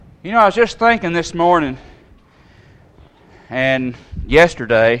You know, I was just thinking this morning and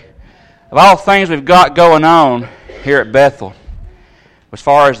yesterday of all the things we've got going on here at Bethel, as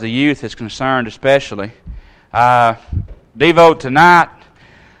far as the youth is concerned especially. Devo tonight,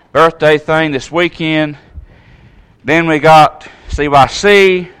 birthday thing this weekend. Then we got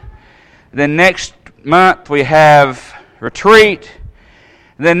CYC. Then next month we have retreat.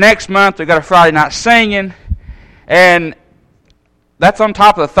 Then next month we got a Friday night singing. And that's on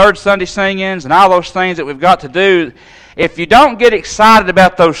top of the third Sunday singings and all those things that we've got to do. If you don't get excited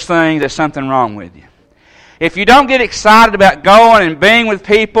about those things, there's something wrong with you. If you don't get excited about going and being with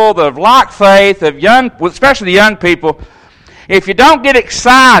people that have like faith, of young, especially the young people, if you don't get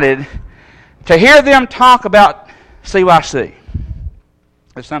excited to hear them talk about CYC,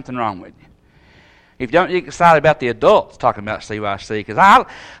 there's something wrong with you. If you don't get excited about the adults talking about CYC, because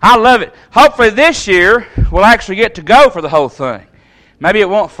I love it. Hopefully this year we'll actually get to go for the whole thing. Maybe it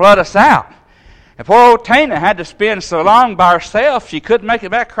won't flood us out. And poor old Tina had to spend so long by herself, she couldn't make it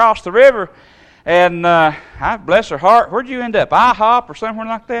back across the river. And I bless her heart. Where'd you end up? IHOP or somewhere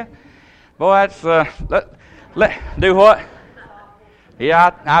like that? Boy, that's do what?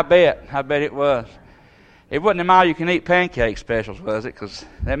 Yeah, I bet it was. It wasn't them all-you-can-eat pancake specials, was it? Because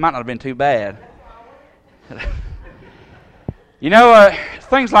that might not have been too bad. You know,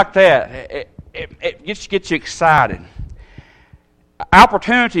 things like that, it gets you excited.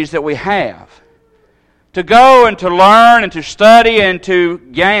 Opportunities that we have to go and to learn and to study and to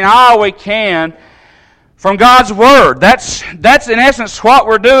gain all we can from God's Word. That's in essence what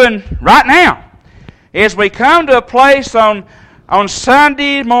we're doing right now. Is we come to a place on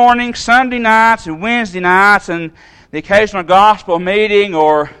Sunday morning, Sunday nights, and Wednesday nights, and the occasional gospel meeting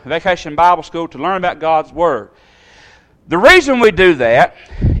or vacation Bible school to learn about God's Word. The reason we do that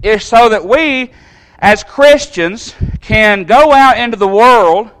is so that we, as Christians, can go out into the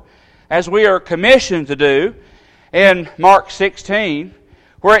world, as we are commissioned to do, in Mark 16,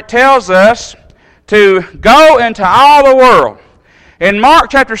 where it tells us to go into all the world. In Mark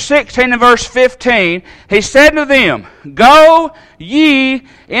chapter 16 and verse 15, he said to them, "Go ye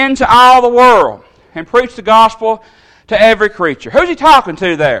into all the world, and preach the gospel to every creature." Who's he talking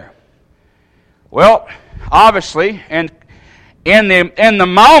to there? Well, obviously, and in the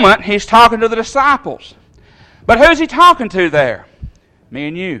moment, he's talking to the disciples. But who's he talking to there? Me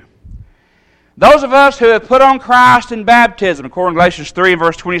and you. Those of us who have put on Christ in baptism, according to Galatians 3 and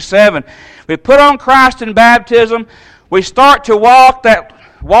verse 27, we put on Christ in baptism, we start to walk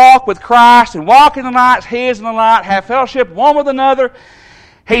with Christ and walk in the light as He is in the light, have fellowship one with another.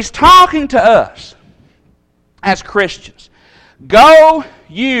 He's talking to us as Christians. Go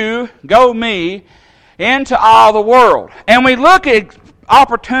you, go me, into all the world. And we look at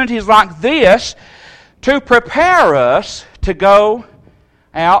opportunities like this to prepare us to go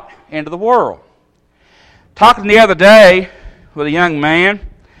out into the world. Talking the other day with a young man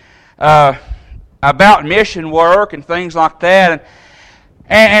about mission work and things like that,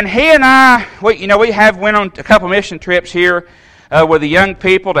 and he and I, we have went on a couple mission trips here with the young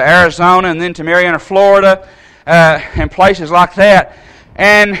people to Arizona and then to Marianna, Florida, and places like that,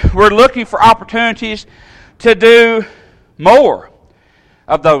 and we're looking for opportunities to do more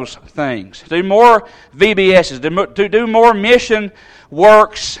of those things, do more VBSs, to do more mission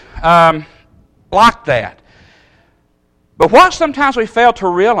works like that. But what sometimes we fail to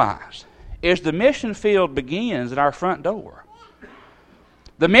realize is the mission field begins at our front door.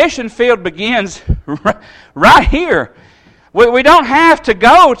 The mission field begins right here. We don't have to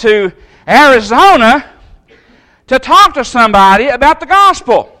go to Arizona to talk to somebody about the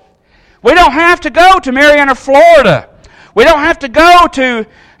gospel. We don't have to go to Marianna, Florida. We don't have to go to,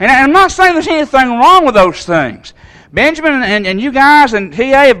 and I'm not saying there's anything wrong with those things. Benjamin and you guys and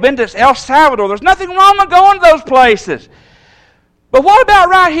TA have been to El Salvador. There's nothing wrong with going to those places. But what about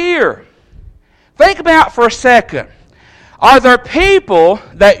right here? Think about for a second. Are there people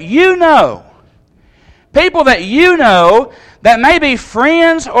that you know that may be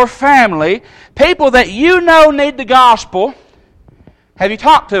friends or family, people that you know need the gospel? Have you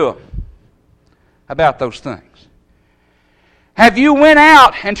talked to them about those things? Have you went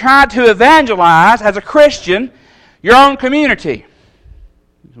out and tried to evangelize as a Christian your own community?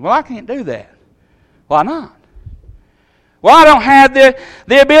 Well, I can't do that. Why not? Well, I don't have the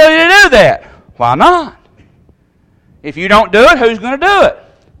ability to do that. Why not? If you don't do it, who's going to do it?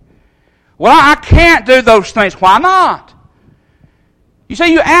 Well, I can't do those things. Why not? You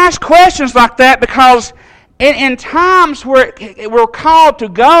see, you ask questions like that because in times where we're called to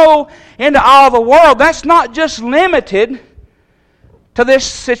go into all the world, that's not just limited to this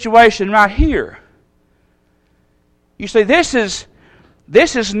situation right here. You see, this is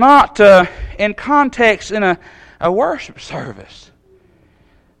this is not in context in a worship service.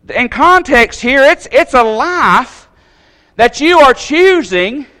 In context here, it's a life that you are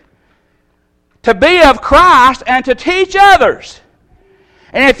choosing to be of Christ and to teach others.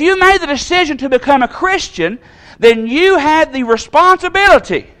 And if you made the decision to become a Christian, then you had the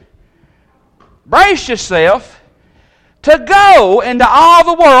responsibility, brace yourself, to go into all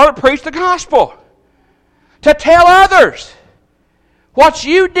the world and preach the gospel. To tell others what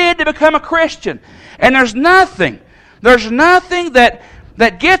you did to become a Christian. And there's nothing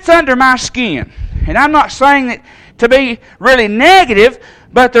that gets under my skin. And I'm not saying that to be really negative,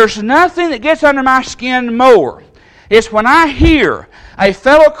 but there's nothing that gets under my skin more. It's when I hear a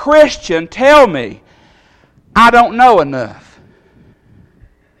fellow Christian tell me, I don't know enough.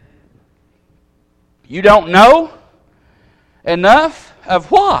 You don't know enough of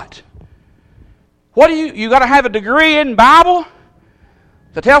what? What do you got to have a degree in Bible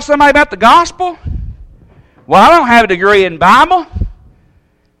to tell somebody about the gospel? Well, I don't have a degree in Bible,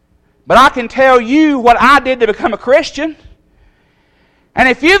 but I can tell you what I did to become a Christian. And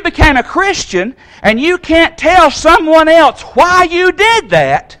if you became a Christian and you can't tell someone else why you did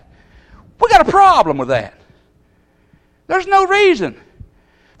that, we got a problem with that. There's no reason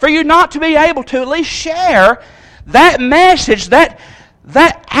for you not to be able to at least share that message, that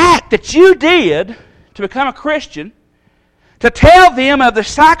act that you did to become a Christian, to tell them of the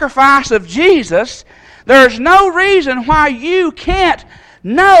sacrifice of Jesus. There's no reason why you can't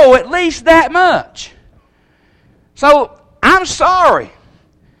know at least that much. So, I'm sorry.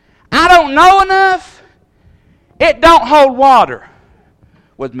 I don't know enough. It don't hold water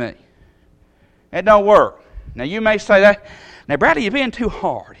with me. It don't work. Now, you may say that, now, Bradley, you're being too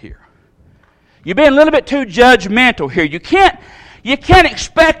hard here. You're being a little bit too judgmental here. You can't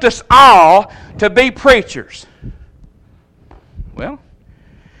expect us all to be preachers. Well,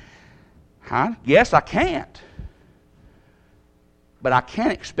 I guess I can't. But I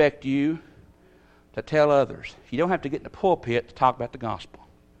can expect you to tell others. You don't have to get in the pulpit to talk about the gospel.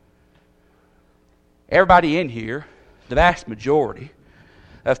 Everybody in here, the vast majority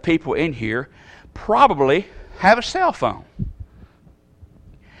of people in here, probably have a cell phone.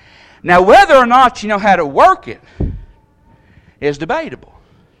 Now, whether or not you know how to work it is debatable.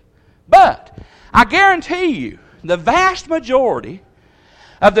 But I guarantee you, the vast majority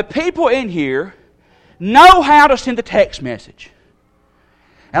of the people in here know how to send a text message.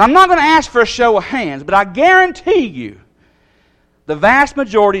 And I'm not going to ask for a show of hands, but I guarantee you, the vast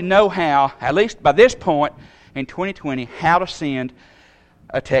majority know how, at least by this point in 2020, how to send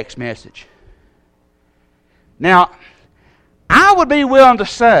a text message. Now, I would be willing to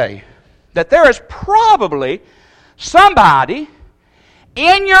say that there is probably somebody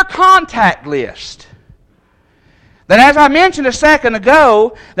in your contact list that, as I mentioned a second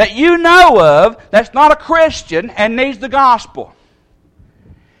ago, that you know of that's not a Christian and needs the gospel.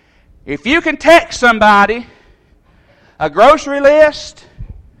 If you can text somebody a grocery list,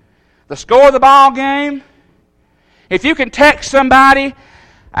 the score of the ball game, if you can text somebody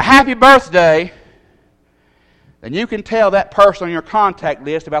a happy birthday, then you can tell that person on your contact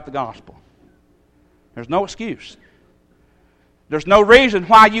list about the gospel. There's no excuse. There's no reason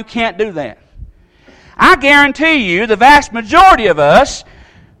why you can't do that. I guarantee you the vast majority of us,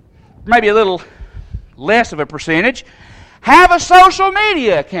 maybe a little less of a percentage, have a social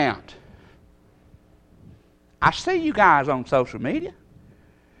media account. I see you guys on social media.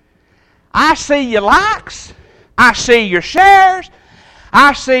 I see your likes. I see your shares.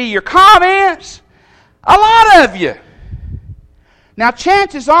 I see your comments. A lot of you. Now,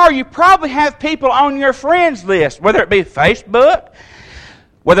 chances are you probably have people on your friends list, whether it be Facebook,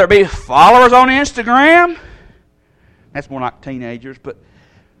 whether it be followers on Instagram. That's more like teenagers, but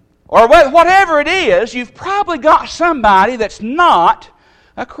or whatever it is, you've probably got somebody that's not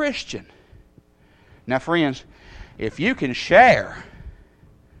a Christian. Now, friends, if you can share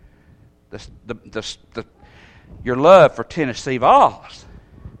your love for Tennessee Vols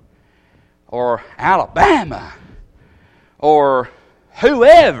or Alabama or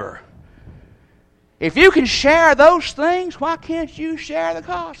whoever, if you can share those things, why can't you share the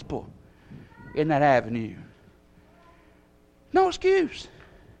gospel in that avenue? No excuse.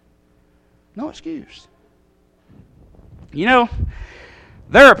 No excuse. You know,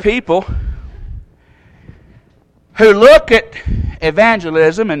 there are people who look at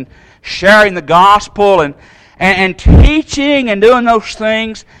evangelism and sharing the gospel and teaching and doing those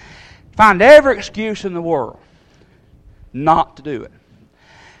things, find every excuse in the world not to do it.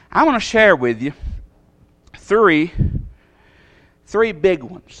 I want to share with you three big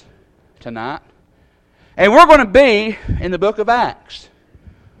ones tonight. And we're going to be in the book of Acts.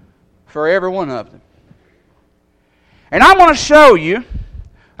 for every one of them. And I'm going to show you,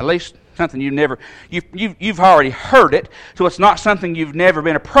 at least something you've already heard it, so it's not something you've never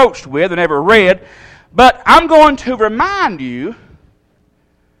been approached with or never read, but I'm going to remind you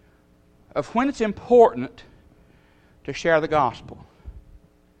of when it's important to share the gospel.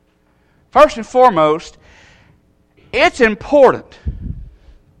 First and foremost, it's important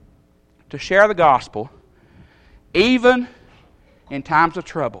to share the gospel even in times of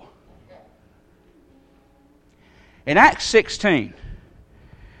trouble. In Acts 16,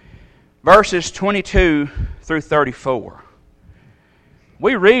 verses 22 through 34,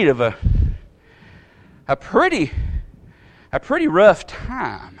 we read of a pretty rough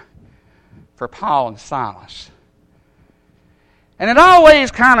time for Paul and Silas. And it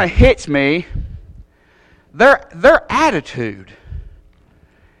always kind of hits me, their attitude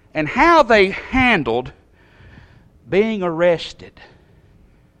and how they handled being arrested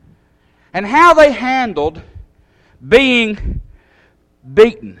and how they handled being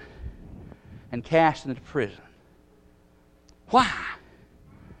beaten and cast into prison. Why?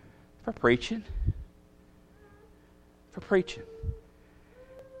 For preaching. For preaching.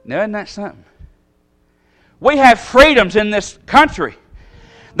 Now, isn't that something? We have freedoms in this country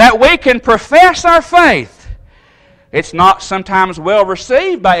that we can profess our faith. It's not sometimes well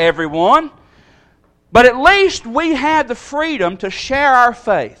received by everyone, but at least we have the freedom to share our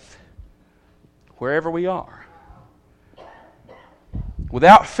faith wherever we are,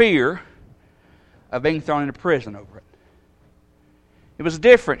 without fear of being thrown into prison over it. It was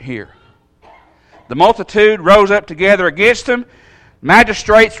different here. The multitude rose up together against them.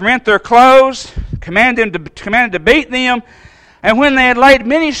 Magistrates rent their clothes, commanded to beat them, and when they had laid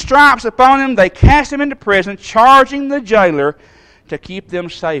many stripes upon them, they cast them into prison, charging the jailer to keep them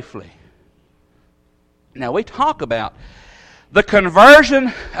safely. Now we talk about the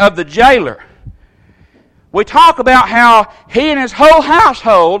conversion of the jailer. We talk about how he and his whole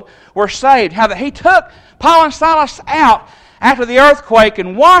household were saved, how that he took Paul and Silas out after the earthquake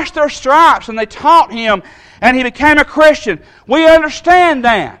and washed their stripes, and they taught him, and he became a Christian. We understand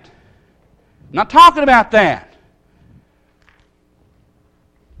that. I'm not talking about that.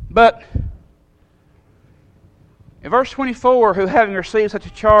 But in verse 24, who having received such a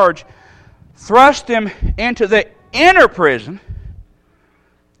charge, thrust them into the inner prison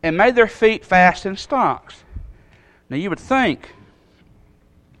and made their feet fast in stocks. Now you would think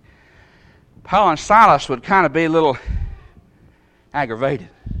Paul and Silas would kind of be a little aggravated,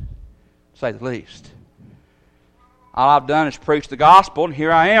 to say the least. All I've done is preach the gospel, and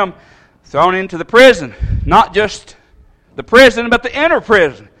here I am thrown into the prison. Not just the prison, but the inner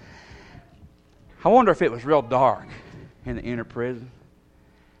prison. I wonder if it was real dark in the inner prison.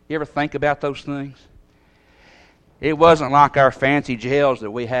 You ever think about those things? It wasn't like our fancy jails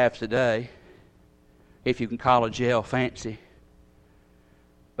that we have today, if you can call a jail fancy.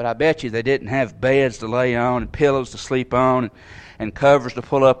 But I bet you they didn't have beds to lay on and pillows to sleep on and covers to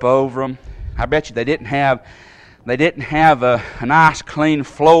pull up over them. I bet you they didn't have a nice clean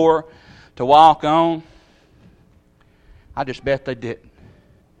floor to walk on. I just bet they didn't.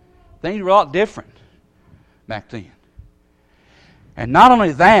 Things were a lot different back then. And not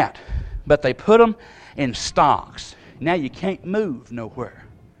only that, but they put them in stocks. Now you can't move nowhere.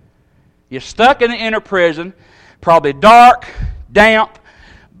 You're stuck in the inner prison, probably dark, damp,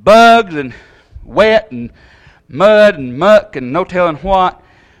 bugs and wet and mud and muck and no telling what.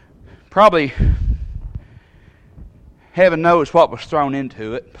 Probably heaven knows what was thrown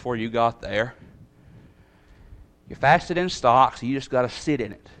into it before you got there. You're fasted in stocks, you just got to sit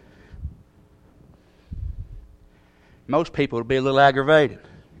in it. Most people would be a little aggravated.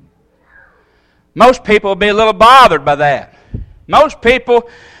 Most people would be a little bothered by that. Most people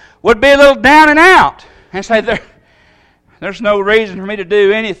would be a little down and out and say, there's no reason for me to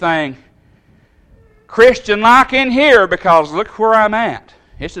do anything Christian-like in here because look where I'm at.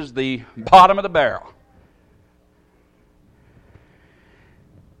 This is the bottom of the barrel.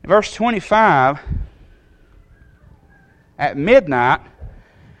 In verse 25, at midnight,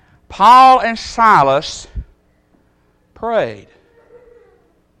 Paul and Silas prayed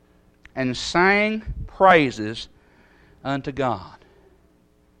and sang praises unto God.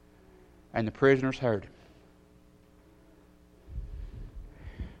 And the prisoners heard him.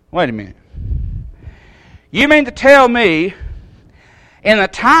 Wait a minute. You mean to tell me, in the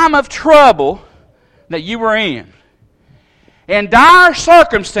time of trouble that you were in dire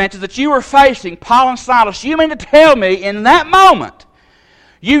circumstances that you were facing, Paul and Silas, you mean to tell me in that moment,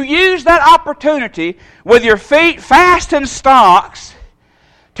 you used that opportunity with your feet fast in stocks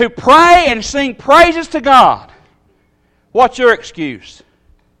to pray and sing praises to God? What's your excuse?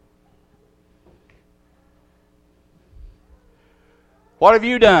 What have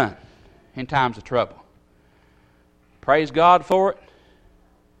you done in times of trouble? Praise God for it?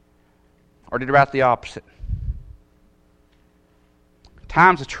 Or did about the opposite?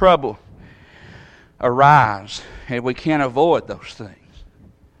 Times of trouble arise, and we can't avoid those things.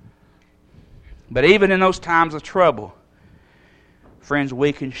 But even in those times of trouble, friends,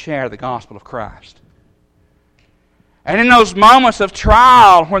 we can share the gospel of Christ. And in those moments of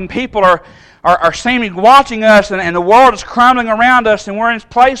trial, when people are seeming watching us and the world is crumbling around us and we're in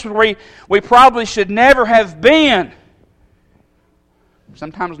places where we probably should never have been,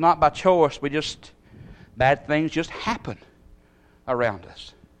 sometimes not by choice, bad things just happen around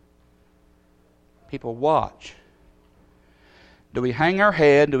us. People watch. Do we hang our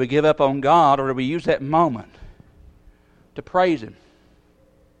head? Do we give up on God? Or do we use that moment to praise Him?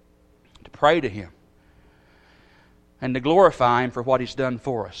 To pray to Him? And to glorify Him for what He's done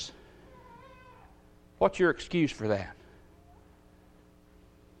for us? What's your excuse for that?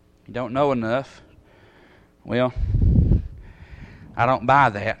 You don't know enough? Well, I don't buy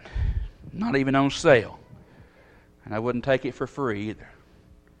that. Not even on sale. And I wouldn't take it for free either.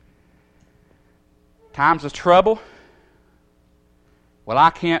 Times of trouble. Well, I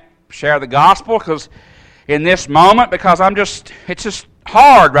can't share the gospel because in this moment because it's just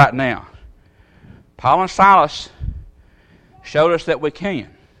hard right now. Paul and Silas showed us that we can,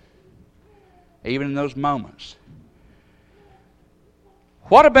 even in those moments.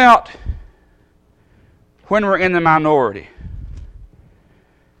 What about when we're in the minority?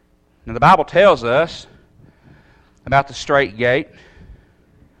 Now, the Bible tells us about the straight gate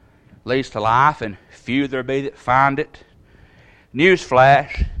leads to life, and few there be that find it.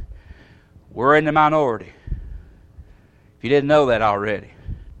 Newsflash, we're in the minority. If you didn't know that already.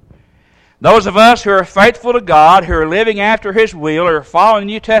 Those of us who are faithful to God, who are living after His will, or following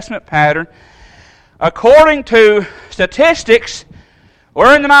the New Testament pattern, according to statistics,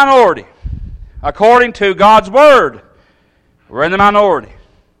 we're in the minority. According to God's Word, we're in the minority.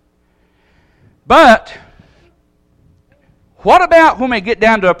 But what about when we get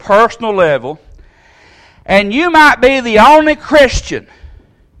down to a personal level, and you might be the only Christian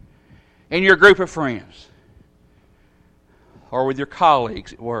in your group of friends, or with your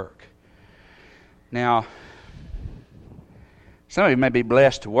colleagues at work? Now, some of you may be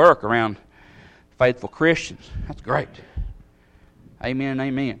blessed to work around faithful Christians. That's great. Amen and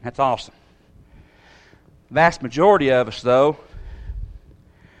amen. That's awesome. The vast majority of us, though,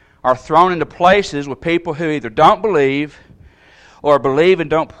 are thrown into places with people who either don't believe or believe and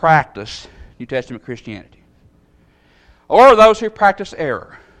don't practice New Testament Christianity. Or those who practice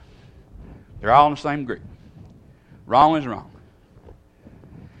error. They're all in the same group. Wrong is wrong.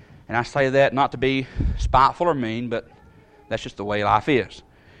 And I say that not to be spiteful or mean, but that's just the way life is.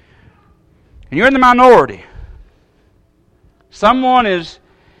 And you're in the minority. Someone is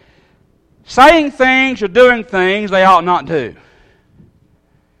saying things or doing things they ought not do.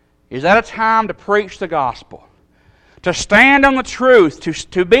 Is that a time to preach the gospel? To stand on the truth?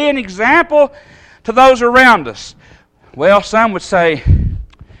 To be an example to those around us? Well, some would say,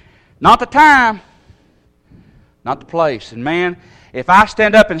 not the time, not the place. And man, if I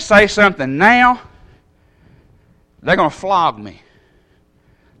stand up and say something now, they're going to flog me.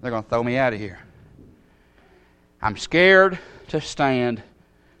 They're going to throw me out of here. I'm scared to stand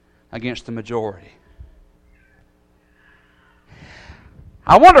against the majority.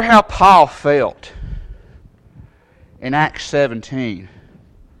 I wonder how Paul felt in Acts 17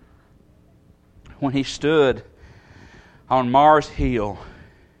 when he stood on Mars Hill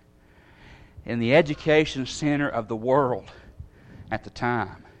in the education center of the world at the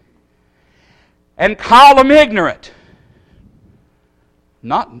time and called them ignorant.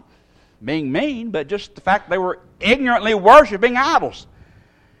 Not being mean, but just the fact they were ignorantly worshiping idols.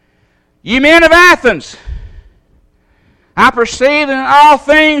 Ye men of Athens, I perceive that in all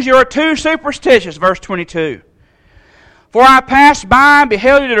things you are too superstitious. Verse 22. For I passed by and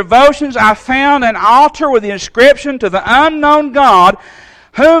beheld your devotions. I found an altar with the inscription, to the unknown God,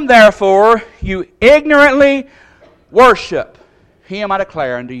 whom therefore you ignorantly worship. Him I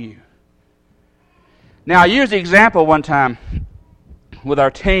declare unto you. Now I used the example one time with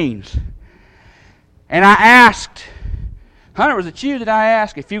our teens. And I asked, Hunter, was it you that I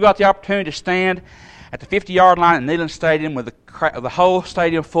asked if you got the opportunity to stand at the 50-yard line at Neyland Stadium with the whole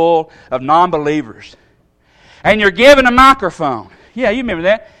stadium full of non-believers? And you're given a microphone. Yeah, you remember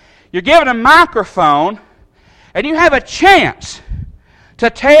that. You're given a microphone, and you have a chance to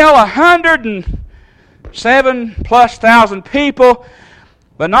tell 107,000+ people,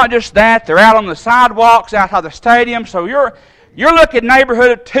 but not just that, they're out on the sidewalks outside the stadium, so you're looking at a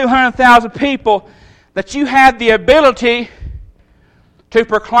neighborhood of 200,000 people that you have the ability to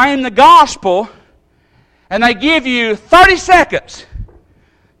proclaim the gospel, and they give you 30 seconds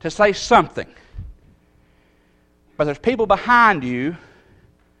to say something. But there's people behind you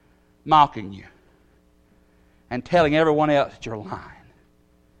mocking you and telling everyone else that you're lying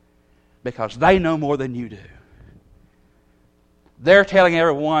because they know more than you do. They're telling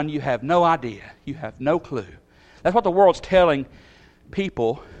everyone you have no idea, you have no clue. That's what the world's telling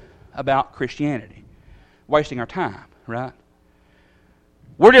people about Christianity. Wasting our time, right?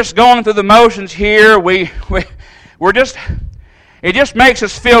 We're just going through the motions here. We're just... It just makes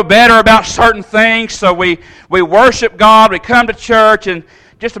us feel better about certain things, so we worship God, we come to church, and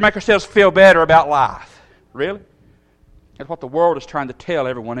just to make ourselves feel better about life. Really? That's what the world is trying to tell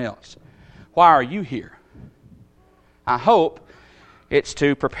everyone else. Why are you here? I hope it's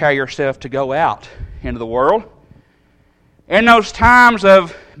to prepare yourself to go out into the world. In those times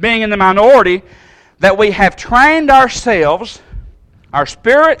of being in the minority, that we have trained ourselves, our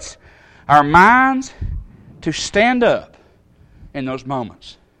spirits, our minds, to stand up in those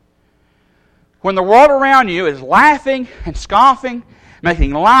moments. When the world around you is laughing and scoffing,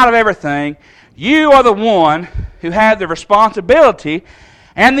 making light of everything, you are the one who has the responsibility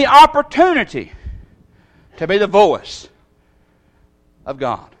and the opportunity to be the voice of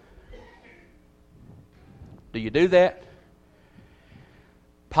God. Do you do that?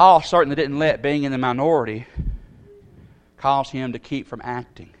 Paul certainly didn't let being in the minority cause him to keep from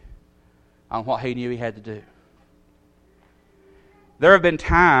acting on what he knew he had to do. There have been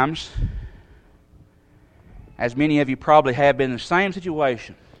times, as many of you probably have been in the same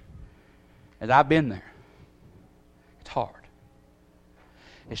situation as I've been there. It's hard.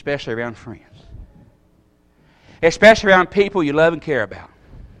 Especially around friends. Especially around people you love and care about.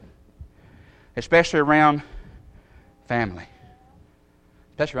 Especially around family.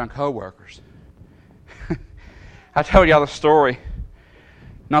 Especially around co-workers. I told y'all the story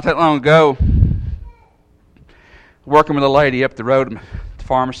not that long ago, working with a lady up the road at the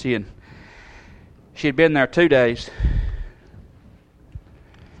pharmacy, and she had been there 2 days.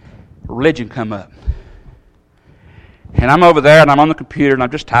 Religion come up. And I'm over there, and I'm on the computer, and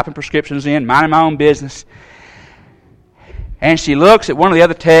I'm just typing prescriptions in, minding my own business. And she looks at one of the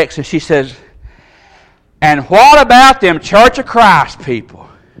other texts, and she says, "And what about them Church of Christ people?"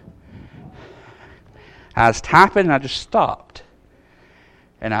 I was typing, and I just stopped.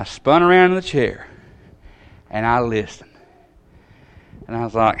 And I spun around in the chair. And I listened. And I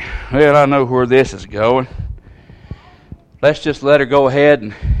was like, well, I know where this is going. Let's just let her go ahead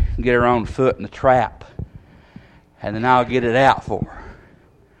and get her own foot in the trap. And then I'll get it out for her.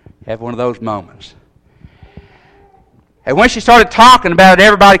 Have one of those moments. And when she started talking about it,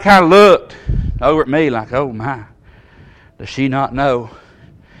 everybody kind of looked over at me like, oh my, does she not know?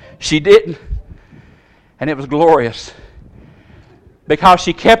 She didn't. And it was glorious. Because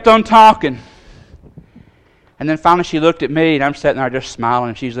she kept on talking. And then finally she looked at me, and I'm sitting there just smiling,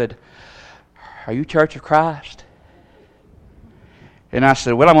 and she said, "Are you Church of Christ?" And I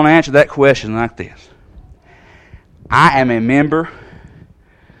said, well, I'm going to answer that question like this. I am a member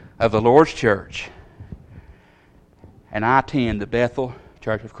of the Lord's church, and I attend the Bethel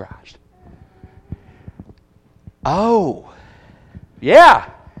Church of Christ. Oh, yeah.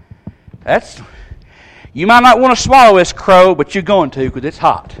 You might not want to swallow this crow, but you're going to because it's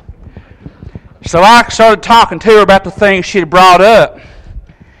hot. So I started talking to her about the things she had brought up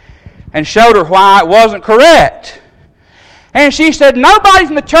and showed her why it wasn't correct. And she said, nobody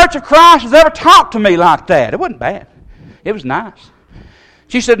from the Church of Christ has ever talked to me like that. It wasn't bad. It was nice.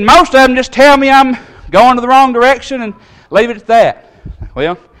 She said, most of them just tell me I'm going to the wrong direction and leave it at that.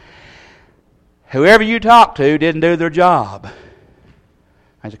 Well, whoever you talk to didn't do their job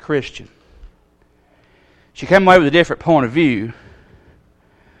as a Christian. She came away with a different point of view,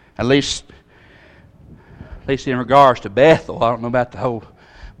 at least in regards to Bethel. I don't know about the whole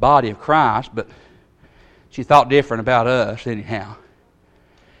body of Christ, but she thought different about us anyhow.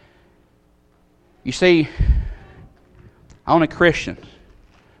 You see, only Christians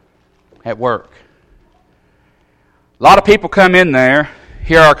at work. A lot of people come in there,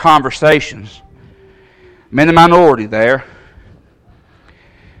 hear our conversations. I'm in the minority there.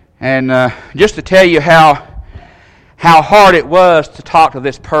 And just to tell you how hard it was to talk to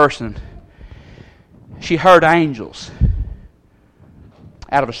this person, she heard angels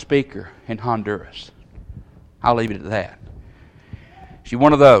out of a speaker in Honduras. I'll leave it at that. She's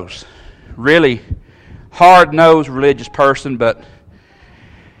one of those really hard-nosed religious person, but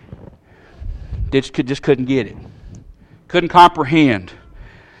just couldn't get it. Couldn't comprehend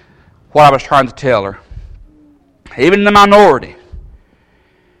what I was trying to tell her. Even in the minority,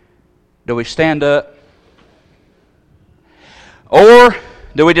 do we stand up? Or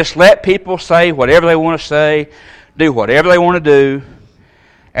do we just let people say whatever they want to say, do whatever they want to do,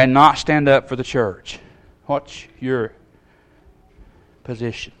 and not stand up for the church? What's your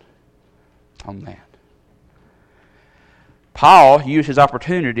position on that? Paul used his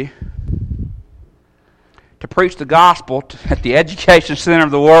opportunity to preach the gospel at the education center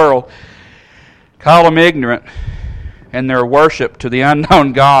of the world, call them ignorant in their worship to the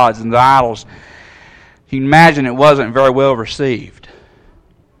unknown gods and the idols. You can imagine it wasn't very well received.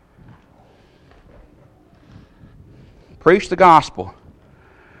 Preach the gospel,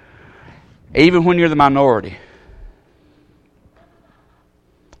 even when you're the minority.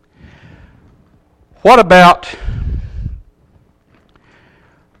 What about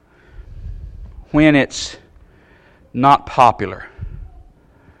when it's not popular?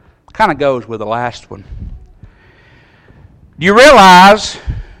 Kind of goes with the last one. Do you realize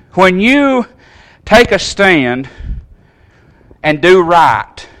when you take a stand and do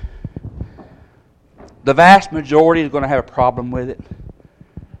right, the vast majority is going to have a problem with it?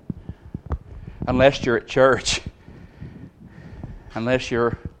 Unless you're at church, unless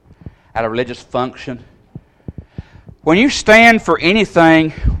you're at a religious function. When you stand for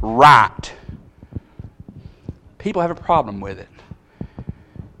anything right, people have a problem with it.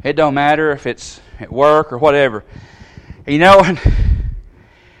 It don't matter if it's at work or whatever. You know,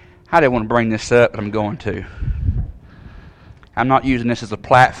 I didn't want to bring this up, but I'm going to. I'm not using this as a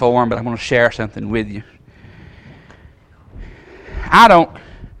platform, but I want to share something with you. It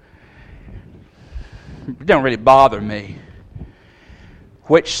don't really bother me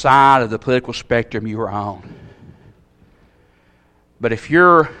which side of the political spectrum you are on. But if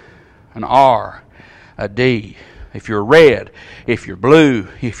you're an R, a D, if you're red, if you're blue,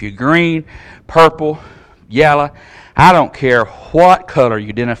 if you're green, purple, yellow, I don't care what color you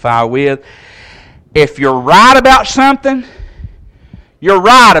identify with. If you're right about something, you're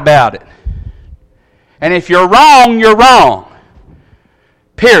right about it. And if you're wrong, you're wrong.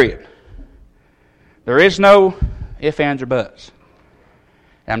 Period. There is no ifs, ands, or buts.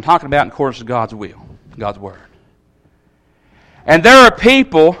 And I'm talking about in accordance with God's will, God's Word. And there are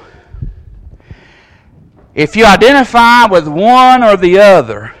people, if you identify with one or the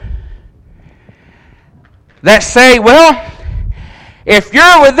other, that say, well, if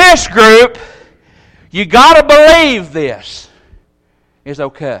you're with this group, you got to believe this is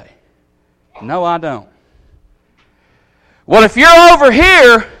okay. No, I don't. Well, if you're over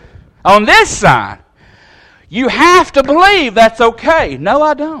here on this side, you have to believe that's okay. No,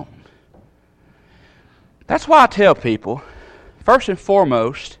 I don't. That's why I tell people, first and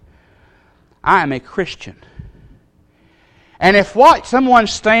foremost, I am a Christian. And if what someone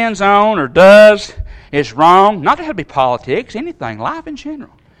stands on or does is wrong, not to have to be politics, anything, life in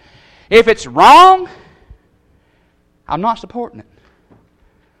general. If it's wrong, I'm not supporting it.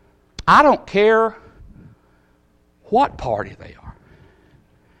 I don't care what party they are.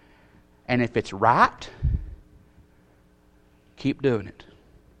 And if it's right, keep doing it.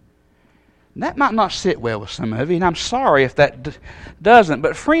 And that might not sit well with some of you, and I'm sorry if that doesn't.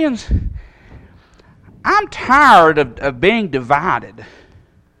 But friends, I'm tired of being divided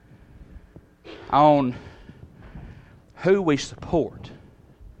on who we support.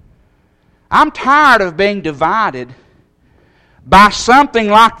 I'm tired of being divided by something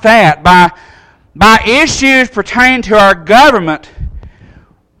like that, by issues pertaining to our government.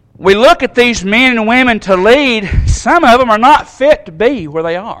 We look at these men and women to lead. Some of them are not fit to be where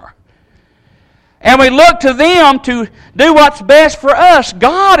they are. And we look to them to do what's best for us.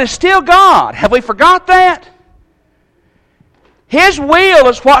 God is still God. Have we forgot that? His will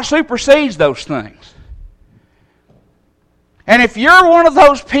is what supersedes those things. And if you're one of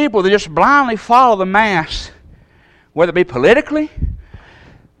those people that just blindly follow the mass, whether it be politically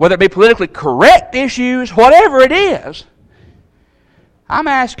correct issues, whatever it is, I'm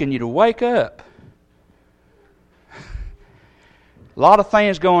asking you to wake up. A lot of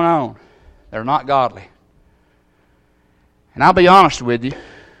things going on that are not godly. And I'll be honest with you,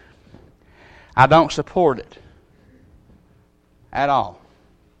 I don't support it at all.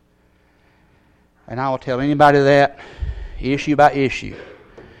 And I will tell anybody that, issue by issue.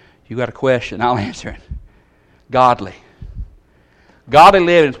 If you've got a question, I'll answer it. Godly. Godly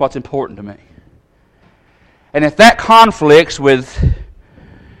living is what's important to me. And if that conflicts with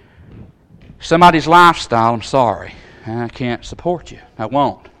somebody's lifestyle, I'm sorry. I can't support you. I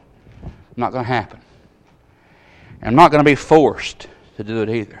won't. Not going to happen. And I'm not going to be forced to do it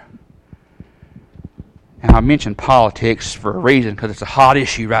either. And I mentioned politics for a reason, because it's a hot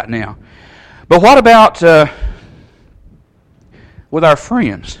issue right now. But what about with our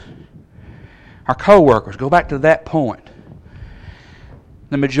friends, our co-workers? Go back to that point.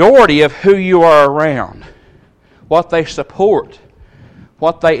 the majority of who you are around, what they support,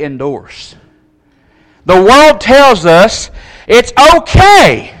 what they endorse. The world tells us it's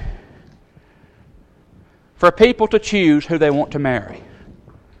okay for people to choose who they want to marry.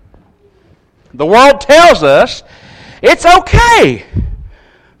 The world tells us it's okay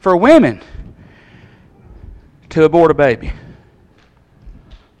for women to abort a baby.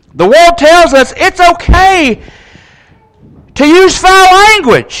 The world tells us it's okay to use foul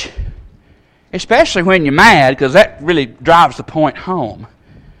language, especially when you're mad, because that really drives the point home.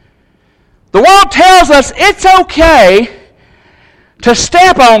 The world tells us it's okay to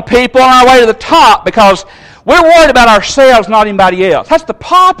step on people on our way to the top because we're worried about ourselves, not anybody else. That's the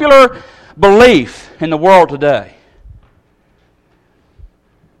popular belief in the world today.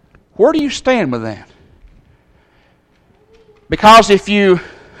 Where do you stand with that? Because if you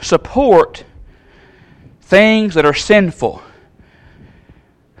support things that are sinful,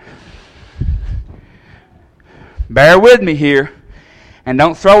 bear with me here and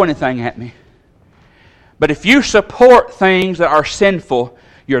don't throw anything at me. But if you support things that are sinful,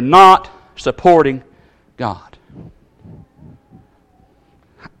 you're not supporting God.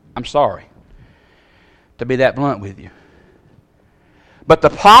 I'm sorry to be that blunt with you. But the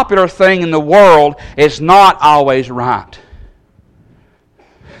popular thing in the world is not always right.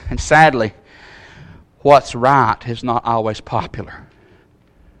 And sadly, what's right is not always popular.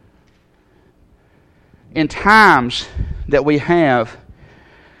 In times that we have,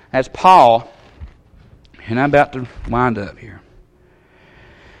 as Paul, and I'm about to wind up here.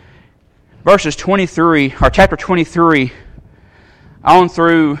 Verses 23, or chapter 23, on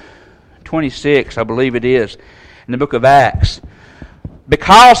through 26, I believe it is, in the book of Acts.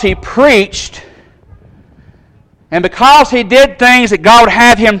 Because he preached, and because he did things that God would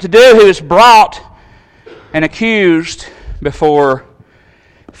have him to do, he was brought and accused before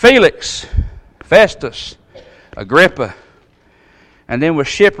Felix, Festus, Agrippa, and then was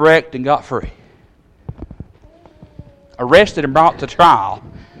shipwrecked and got free. Arrested and brought to trial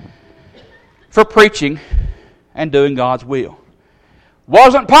for preaching and doing God's will.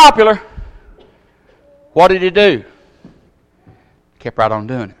 Wasn't popular. What did he do? Kept right on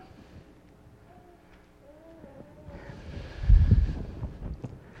doing it.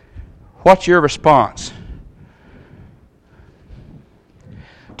 What's your response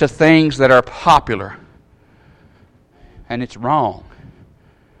to things that are popular and it's wrong?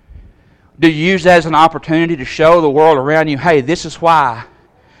 Do you use that as an opportunity to show the world around you, hey, this is why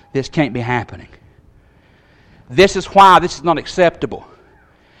this can't be happening. This is why this is not acceptable.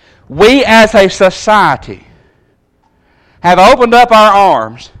 We as a society have opened up our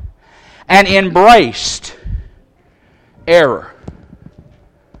arms and embraced error.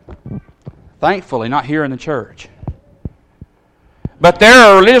 Thankfully, not here in the church. But there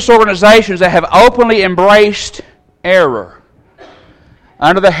are religious organizations that have openly embraced error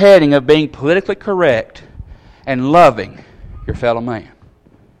under the heading of being politically correct and loving your fellow man.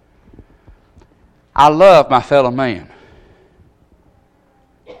 I love my fellow man.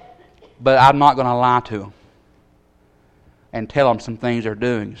 But I'm not going to lie to them and tell them some things they're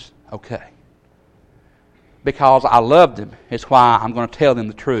doing is okay. Because I love them is why I'm going to tell them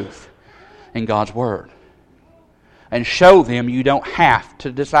the truth in God's Word. And show them you don't have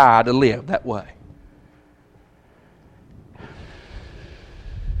to decide to live that way.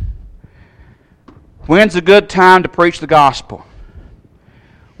 When's a good time to preach the gospel?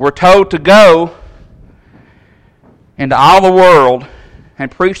 We're told to go into all the world and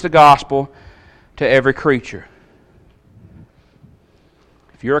preach the gospel to every creature.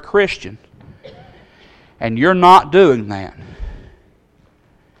 If you're a Christian and you're not doing that,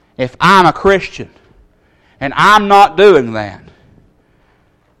 if I'm a Christian and I'm not doing that,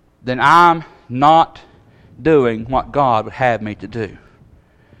 then I'm not doing what God would have me to do.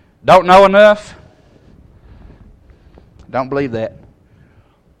 Don't know enough? Don't believe that.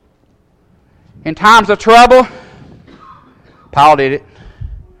 In times of trouble, Paul did it.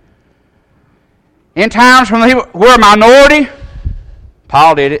 In times when we're a minority,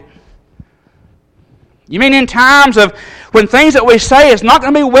 Paul did it. You mean in times of when things that we say is not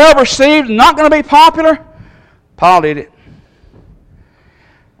going to be well received, not going to be popular? Paul did it.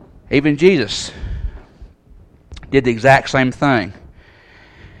 Even Jesus did the exact same thing.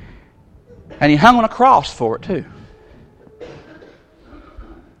 And he hung on a cross for it too.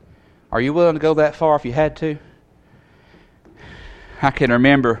 Are you willing to go that far if you had to? I can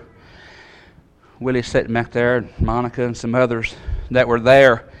remember Willie sitting back there, and Monica and some others that were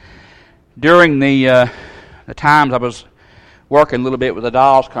there during the times I was working a little bit with the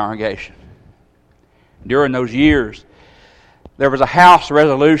Dawes congregation. During those years, there was a House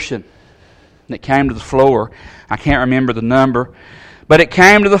resolution that came to the floor. I can't remember the number, but it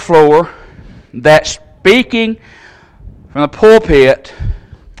came to the floor that speaking from the pulpit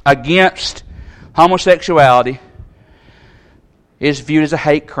against homosexuality is viewed as a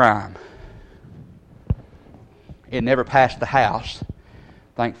hate crime. It never passed the House,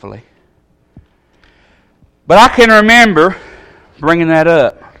 thankfully. But I can remember bringing that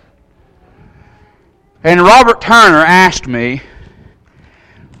up. And Robert Turner asked me,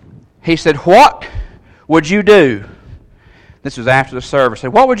 he said, "What would you do?" This was after the service. He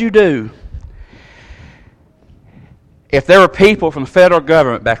said, "What would you do if there were people from the federal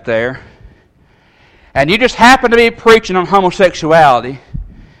government back there and you just happened to be preaching on homosexuality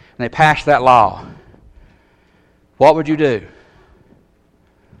and they passed that law? What would you do?"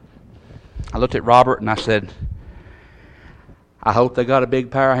 I looked at Robert and I said, "I hope they got a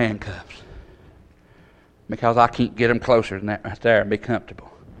big pair of handcuffs, because I can't get them closer than that right there and be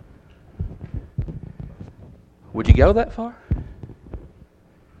comfortable." Would you go that far?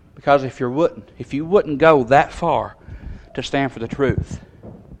 Because if you wouldn't go that far to stand for the truth,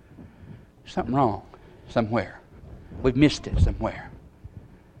 there's something wrong somewhere. We've missed it somewhere.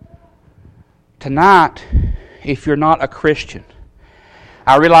 Tonight, if you're not a Christian,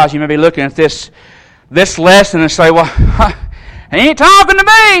 I realize you may be looking at this lesson and say, "Well, he ain't talking to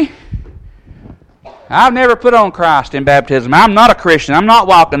me. I've never put on Christ in baptism. I'm not a Christian. I'm not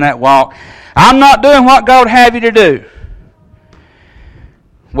walking that walk. I'm not doing what God would have you to do."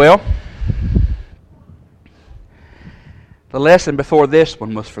 Well, the lesson before this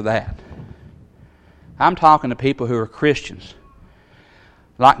one was for that. I'm talking to people who are Christians,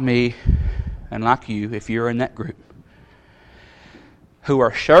 like me and like you, if you're in that group, who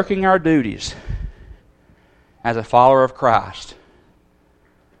are shirking our duties as a follower of Christ.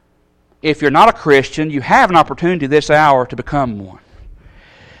 If you're not a Christian, you have an opportunity this hour to become one.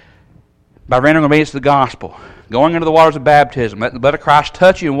 By rendering obedience to the gospel, going into the waters of baptism, letting the blood of Christ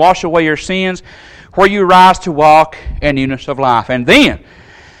touch you and wash away your sins, where you rise to walk in newness of life. And then,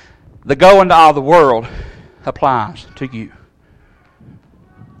 the go into all the world applies to you.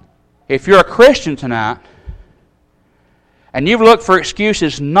 If you're a Christian tonight, and you've looked for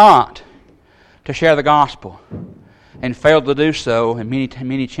excuses not to share the gospel, and failed to do so in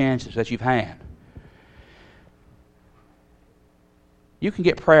many chances that you've had, you can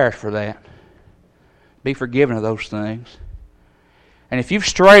get prayers for that. Be forgiven of those things. And if you've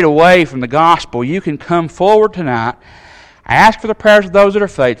strayed away from the gospel, you can come forward tonight, ask for the prayers of those that are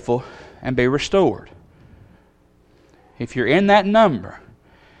faithful, and be restored. If you're in that number,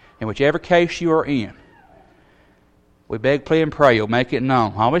 in whichever case you are in, we beg, plead, and pray you'll make it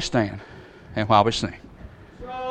known while we stand and while we sing.